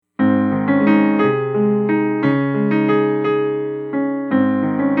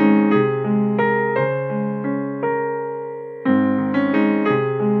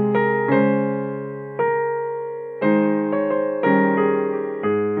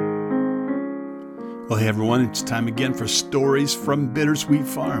Well, hey everyone, it's time again for Stories from Bittersweet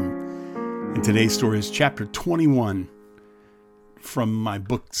Farm. And today's story is chapter 21 from my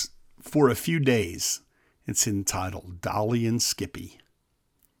books For a Few Days. It's entitled Dolly and Skippy.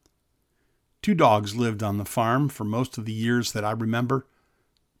 Two dogs lived on the farm for most of the years that I remember,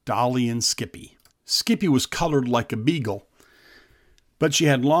 Dolly and Skippy. Skippy was colored like a beagle, but she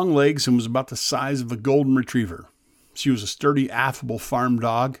had long legs and was about the size of a golden retriever. She was a sturdy, affable farm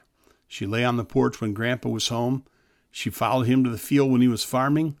dog. She lay on the porch when Grandpa was home. She followed him to the field when he was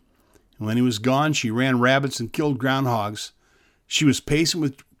farming. And when he was gone, she ran rabbits and killed groundhogs. She was patient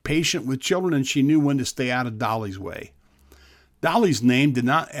with children, and she knew when to stay out of Dolly's way. Dolly's name did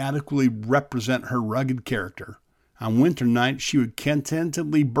not adequately represent her rugged character. On winter nights, she would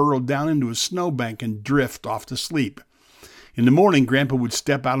contentedly burrow down into a snowbank and drift off to sleep. In the morning, Grandpa would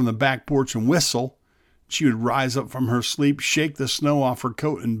step out on the back porch and whistle. She would rise up from her sleep, shake the snow off her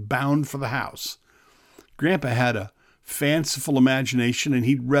coat, and bound for the house. Grandpa had a fanciful imagination, and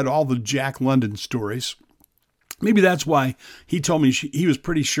he'd read all the Jack London stories. Maybe that's why he told me he was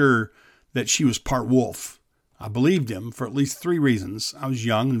pretty sure that she was part wolf. I believed him for at least three reasons. I was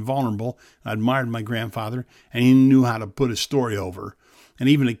young and vulnerable. I admired my grandfather, and he knew how to put a story over. And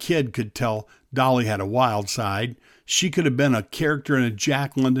even a kid could tell Dolly had a wild side. She could have been a character in a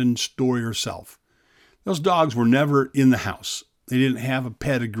Jack London story herself. Those dogs were never in the house. They didn't have a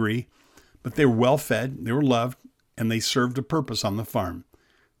pedigree, but they were well fed, they were loved, and they served a purpose on the farm.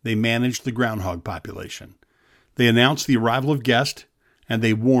 They managed the groundhog population. They announced the arrival of guests, and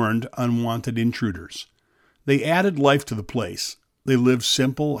they warned unwanted intruders. They added life to the place. They lived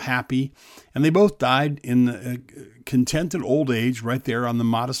simple, happy, and they both died in a contented old age right there on the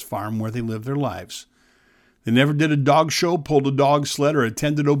modest farm where they lived their lives. They never did a dog show, pulled a dog sled, or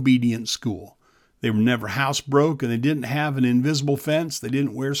attended obedient school. They were never housebroke, and they didn't have an invisible fence. They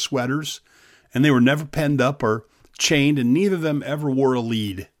didn't wear sweaters, and they were never penned up or chained, and neither of them ever wore a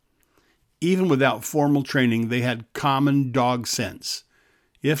lead. Even without formal training, they had common dog sense.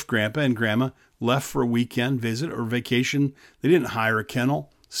 If Grandpa and Grandma left for a weekend visit or vacation, they didn't hire a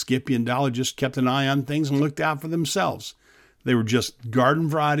kennel. Skippy and Dolly just kept an eye on things and looked out for themselves. They were just garden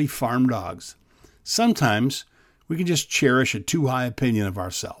variety farm dogs. Sometimes we can just cherish a too high opinion of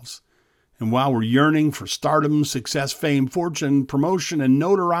ourselves. And while we're yearning for stardom, success, fame, fortune, promotion, and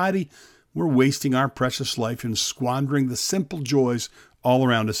notoriety, we're wasting our precious life and squandering the simple joys all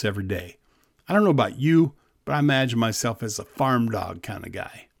around us every day. I don't know about you, but I imagine myself as a farm dog kind of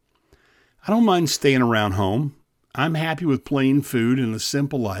guy. I don't mind staying around home. I'm happy with plain food and a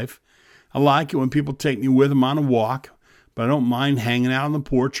simple life. I like it when people take me with them on a walk, but I don't mind hanging out on the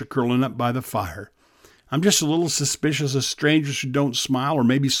porch or curling up by the fire. I'm just a little suspicious of strangers who don't smile or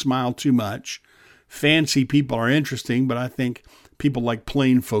maybe smile too much. Fancy people are interesting, but I think people like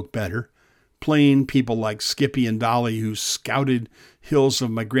plain folk better. Plain people like Skippy and Dolly who scouted hills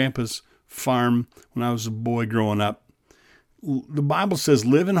of my grandpa's farm when I was a boy growing up. The Bible says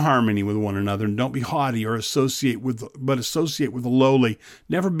live in harmony with one another and don't be haughty or associate with the lowly.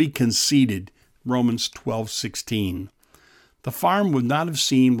 Never be conceited. Romans 12:16. The farm would not have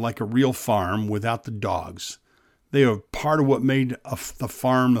seemed like a real farm without the dogs. They are part of what made the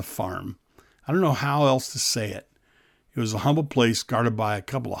farm a farm. I don't know how else to say it. It was a humble place guarded by a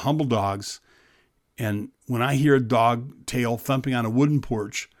couple of humble dogs. And when I hear a dog tail thumping on a wooden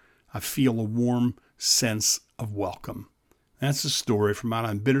porch, I feel a warm sense of welcome. That's the story from out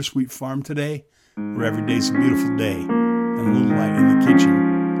on Bittersweet Farm today, where every day's a beautiful day and a little light in the kitchen